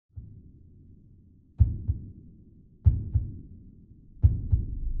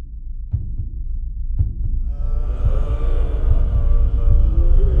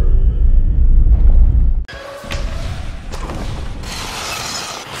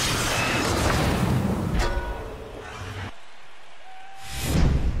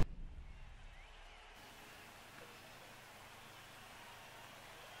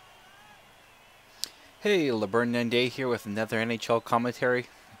Hey, LeBron Day here with another NHL commentary.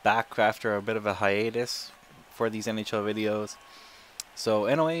 Back after a bit of a hiatus for these NHL videos. So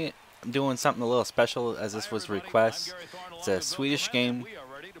anyway, I'm doing something a little special as this was a request. It's a Swedish game,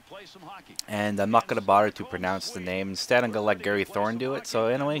 and I'm not going to bother to pronounce the name. Instead, I'm going to let Gary Thorne do it. So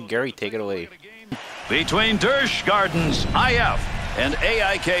anyway, Gary, take it away. Between Djurgardens IF and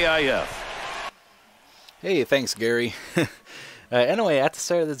AIK. Hey, thanks, Gary. Anyway, at the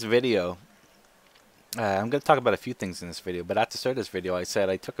start of this video, I'm going to talk about a few things in this video, but at the start of this video I said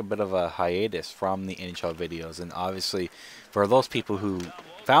I took a bit of a hiatus from the NHL videos, and obviously for those people who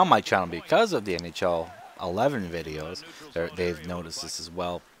found my channel because of the NHL 11 videos, they've noticed this as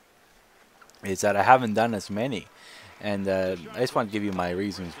well, is that I haven't done as many, and I just want to give you my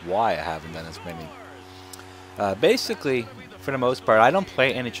reasons why I haven't done as many. Basically, for the most part, I don't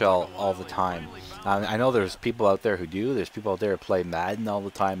play NHL all the time. I know there's people out there who do. There's people out there who play Madden all the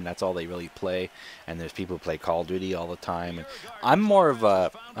time, and that's all they really play. And there's people who play Call of Duty all the time. And I'm more of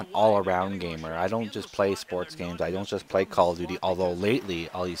an all-around gamer. I don't just play sports games. I don't just play Call of Duty. Although lately,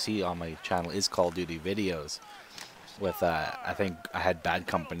 all you see on my channel is Call of Duty videos. With I think I had Bad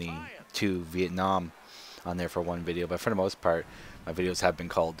Company 2 Vietnam on there for one video. But for the most part, my videos have been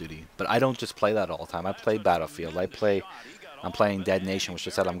Call of Duty. But I don't just play that all the time. I play Battlefield. I'm playing Dead Nation, which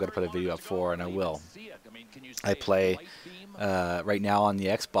I said I'm going to put a video up for, and I will. I play, right now on the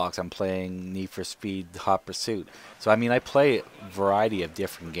Xbox, I'm playing Need for Speed Hot Pursuit. So, I mean, I play a variety of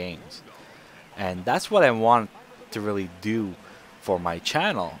different games. And that's what I want to really do for my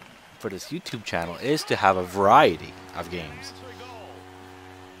channel, for this YouTube channel, is to have a variety of games.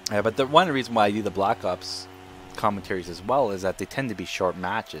 But the one reason why I do the Black Ops commentaries as well is that they tend to be short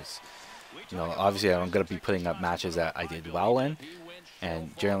matches. You know, obviously I'm going to be putting up matches that I did well in,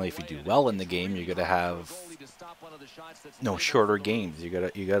 and generally if you do well in the game, you're going to have shorter games. You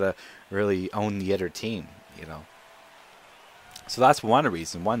gotta really own the other team, you know. So that's one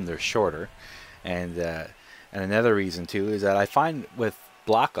reason. One, they're shorter, and another reason too is that I find with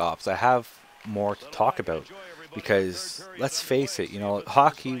Black Ops I have more to talk about, because let's face it, you know,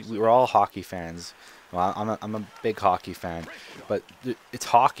 hockey. We're all hockey fans. Well, I'm a big hockey fan, but it's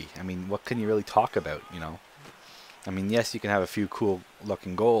hockey. I mean, what can you really talk about, you know? I mean, yes, you can have a few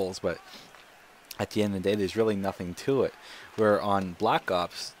cool-looking goals, but at the end of the day, there's really nothing to it. Where on Black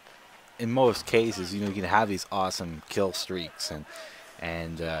Ops, in most cases, you know, you can have these awesome kill streaks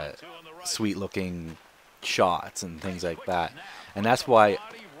and sweet-looking shots and things like that, and that's why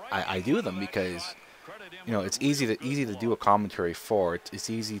I do them, because you know it's easy to do a commentary for it. It's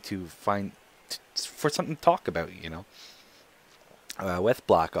easy to find for something to talk about, you know, with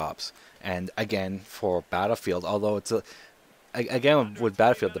Black Ops. And again, for Battlefield, although it's again with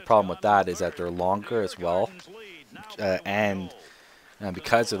Battlefield, the problem with that is that they're longer as well, and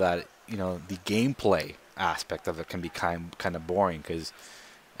because of that, you know, the gameplay aspect of it can be kind of boring,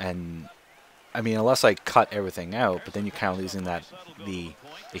 and I mean, unless I cut everything out, but then you're kind of losing the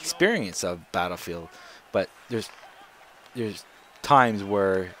experience of Battlefield. But there's times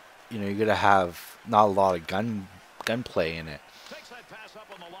where, you know, you're gonna have not a lot of gunplay in it,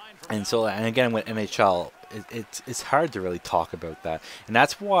 and again with NHL, it's hard to really talk about that, and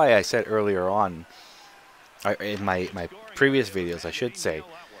that's why I said earlier on, in my previous videos, I should say,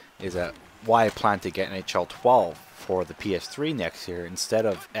 is that why I plan to get NHL 12 for the PS3 next year instead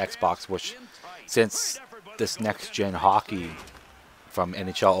of Xbox, which since this next gen hockey from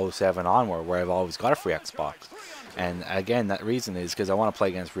NHL 07 onward, where I've always got a free Xbox. And again, that reason is because I want to play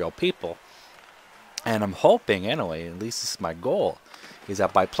against real people. And I'm hoping, anyway, at least this is my goal, is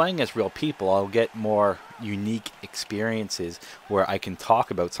that by playing against real people, I'll get more unique experiences where I can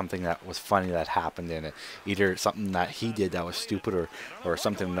talk about something that was funny that happened in it. Either something that he did that was stupid, or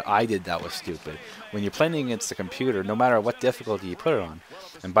something that I did that was stupid. When you're playing against the computer, no matter what difficulty you put it on,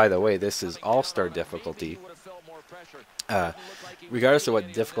 and by the way, this is all-star difficulty, regardless of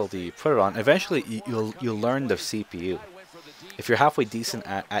what difficulty you put it on, eventually you'll learn the CPU. If you're halfway decent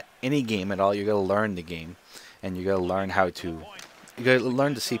at any game at all, you're gonna learn the game, and you're gonna learn you gotta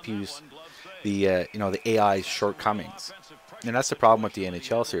learn the CPU's, you know, the AI's shortcomings, and that's the problem with the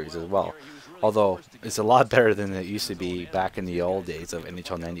NHL series as well. Although it's a lot better than it used to be back in the old days of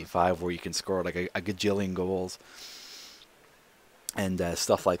NHL 95, where you can score like a gajillion goals and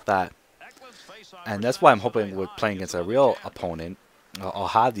stuff like that. And that's why I'm hoping with playing against a real opponent, I'll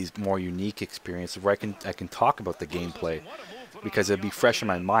have these more unique experiences where I can talk about the gameplay, because it'll be fresh in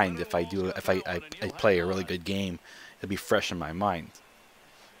my mind. If I play a really good game, it'll be fresh in my mind.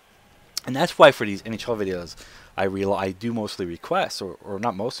 And that's why for these NHL videos, I do mostly requests, or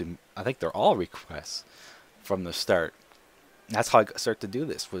not mostly. I think they're all requests from the start. That's how I started to do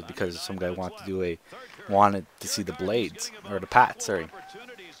this, was because some guy wanted to see the blades, or the pat, sorry,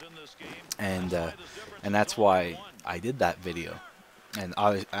 and that's why I did that video. And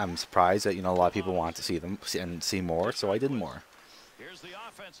I'm surprised that, you know, a lot of people want to see them and see more, so I did more.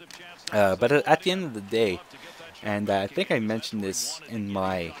 But at the end of the day, and I think I mentioned this in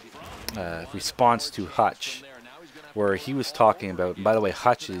my response to Hutch, where he was talking about, and by the way,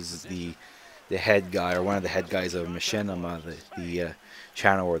 Hutch is the head guy, or one of the head guys of Machinima, the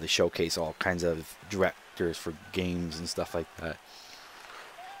channel where they showcase all kinds of directors for games and stuff like that.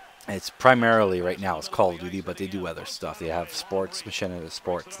 It's primarily, right now, it's Call of Duty, but they do other stuff. They have sports, Machinima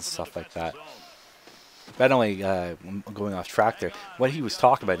sports and stuff like that. But anyway, I'm going off track there. What he was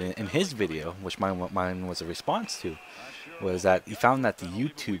talking about in his video, which mine was a response to, was that he found that the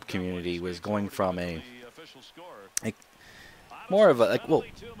YouTube community was going from more of a, well,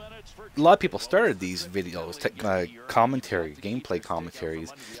 a lot of people started these videos, commentary, gameplay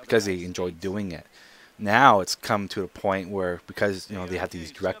commentaries, because they enjoyed doing it. Now it's come to a point where, because, you know, they have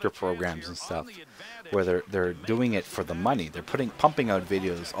these director programs and stuff, where they're doing it for the money. They're pumping out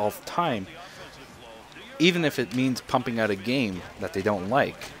videos all the time, even if it means pumping out a game that they don't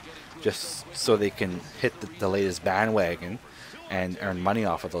like, just so they can hit the latest bandwagon and earn money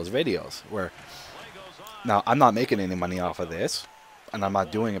off of those videos. Where now, I'm not making any money off of this, and I'm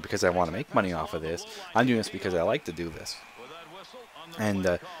not doing it because I want to make money off of this. I'm doing this because I like to do this.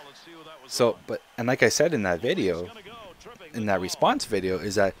 And and like I said in that video, in that response video,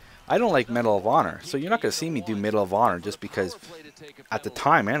 is that I don't like Medal of Honor. So you're not going to see me do Medal of Honor just because, at the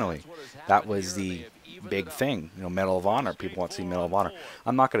time anyway, that was the big thing. You know, Medal of Honor. People want to see Medal of Honor.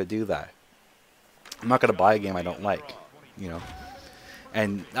 I'm not going to do that. I'm not going to buy a game I don't like, you know.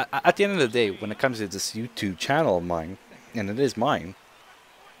 And at the end of the day, when it comes to this YouTube channel of mine, and it is mine,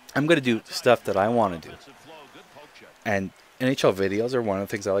 I'm going to do stuff that I want to do. And NHL videos are one of the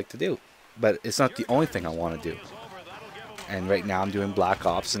things I like to do. But it's not the only thing I want to do. And right now I'm doing Black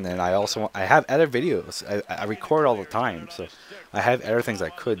Ops, and then I have other videos. I record all the time, so I have other things I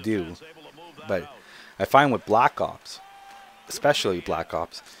could do. But I find with Black Ops, especially Black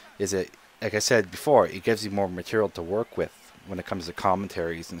Ops, is that, like I said before, it gives you more material to work with when it comes to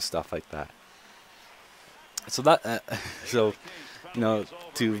commentaries and stuff like that. So that, so, you know,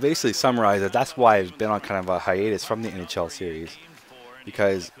 to basically summarize it, that's why I've been on kind of a hiatus from the NHL series,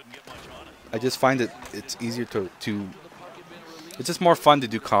 because I just find it's easier to it's just more fun to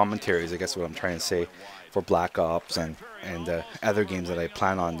do commentaries, I guess what I'm trying to say, for Black Ops and other games that I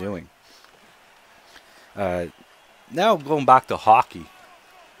plan on doing. Now going back to hockey,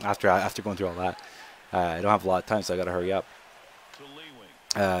 after going through all that, I don't have a lot of time, so I got to hurry up.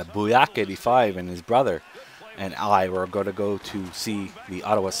 Booyak85 and his brother and I were going to go to see the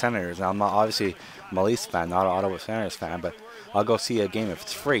Ottawa Senators. Now, I'm not obviously a Leafs fan, not an Ottawa Senators fan, but I'll go see a game if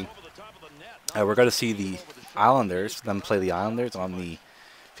it's free. We're going to see the Islanders, them play the Islanders on the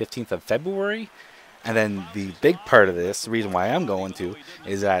 15th of February. And then the big part of this, the reason why I'm going to,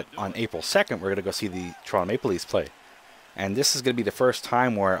 is that on April 2nd, we're going to go see the Toronto Maple Leafs play. And this is going to be the first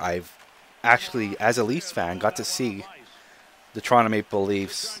time where I've actually, as a Leafs fan, got to see the Toronto Maple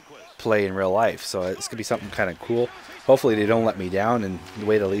Leafs play in real life. So it's going to be something kind of cool. Hopefully they don't let me down, and the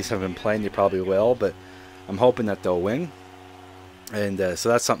way the Leafs have been playing, they probably will, but I'm hoping that they'll win. And so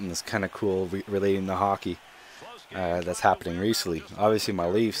that's something that's kind of cool relating to hockey that's happening recently. Obviously my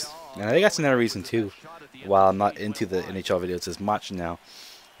Leafs, and I think that's another reason too, while I'm not into the NHL videos as much now,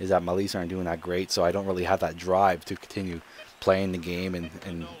 is that my Leafs aren't doing that great, so I don't really have that drive to continue playing the game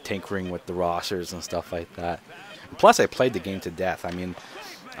and tinkering with the rosters and stuff like that. And plus, I played the game to death. I mean,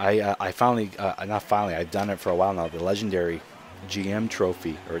 I finally, not finally, I've done it for a while now, the legendary GM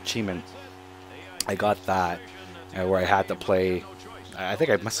trophy, or achievement. I got that, where I had to play, I think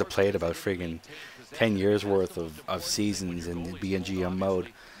I must have played about friggin' 10 years worth of seasons and be in GM mode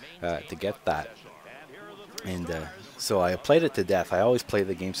to get that. And so I played it to death. I always play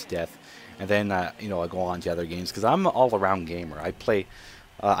the games to death. And then, you know, I go on to other games, because I'm an all-around gamer. I play,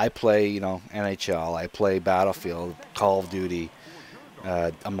 you know, NHL. I play Battlefield, Call of Duty.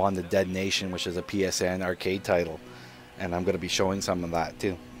 I'm on the Dead Nation, which is a PSN arcade title. And I'm going to be showing some of that,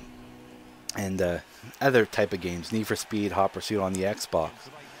 too. And other type of games, Need for Speed, Hot Pursuit on the Xbox.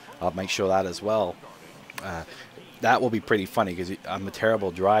 I might show that as well. That will be pretty funny, because I'm a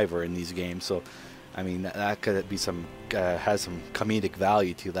terrible driver in these games. So, I mean, that could be some, has some comedic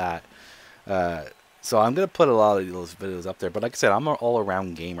value to that. So I'm going to put a lot of those videos up there. But like I said, I'm an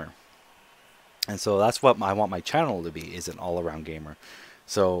all-around gamer. And so that's what I want my channel to be, is an all-around gamer.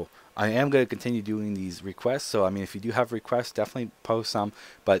 So I am going to continue doing these requests. So, I mean, if you do have requests, definitely post some.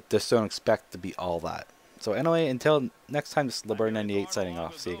 But just don't expect to be all that. So anyway, until next time, this is LeBird98 signing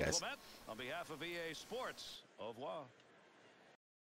off. See you guys. On behalf of EA Sports, au revoir.